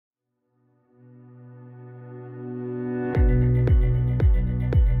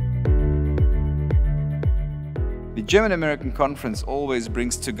The German-American Conference always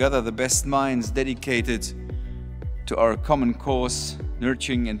brings together the best minds dedicated to our common cause,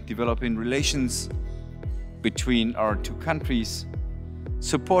 nurturing and developing relations between our two countries,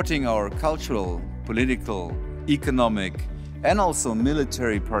 supporting our cultural, political, economic and also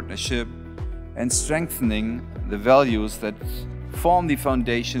military partnership, and strengthening the values that form the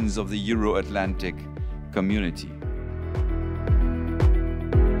foundations of the Euro-Atlantic community.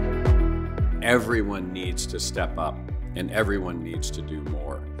 Everyone needs to step up and everyone needs to do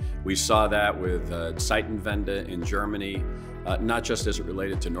more. We saw that with Zeitenwende in Germany, not just as it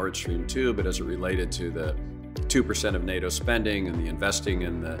related to Nord Stream 2, but as it related to the 2% of NATO spending and the investing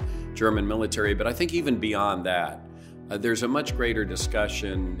in the German military. But I think even beyond that, there's a much greater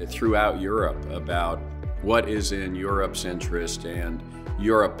discussion throughout Europe about what is in Europe's interest and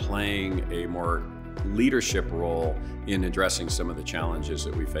Europe playing a more leadership role in addressing some of the challenges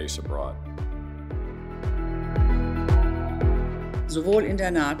that we face abroad. Sowohl in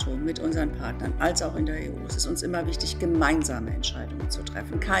der NATO mit unseren Partnern als auch in der EU ist es uns immer wichtig, gemeinsame Entscheidungen zu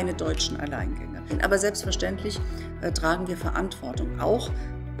treffen, keine deutschen Alleingänge. Aber selbstverständlich tragen wir Verantwortung, auch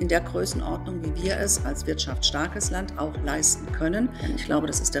in der Größenordnung, wie wir es als wirtschaftsstarkes Land auch leisten können. Ich glaube,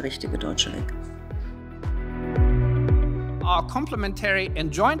 das ist der richtige deutsche Weg. Our complementary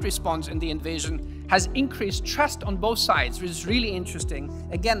and joint response in the invasion has increased trust on both sides, which is really interesting,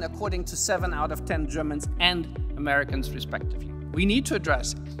 again, according to 7 out of 10 Germans and Americans respectively. We need to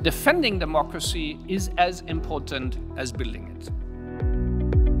address defending democracy is as important as building it.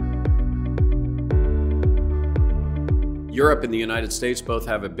 Europe and the United States both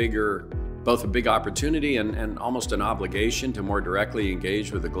have a big opportunity and almost an obligation to more directly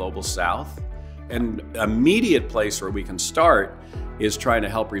engage with the global South. An immediate place where we can start is trying to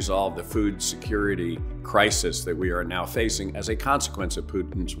help resolve the food security crisis that we are now facing as a consequence of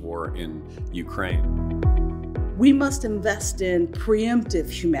Putin's war in Ukraine. We must invest in preemptive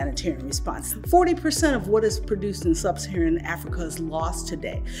humanitarian response. 40% of what is produced in sub-Saharan Africa is lost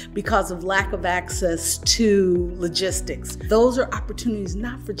today because of lack of access to logistics. Those are opportunities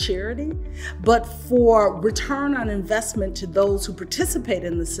not for charity, but for return on investment to those who participate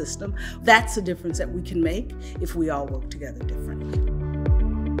in the system. That's the difference that we can make if we all work together differently.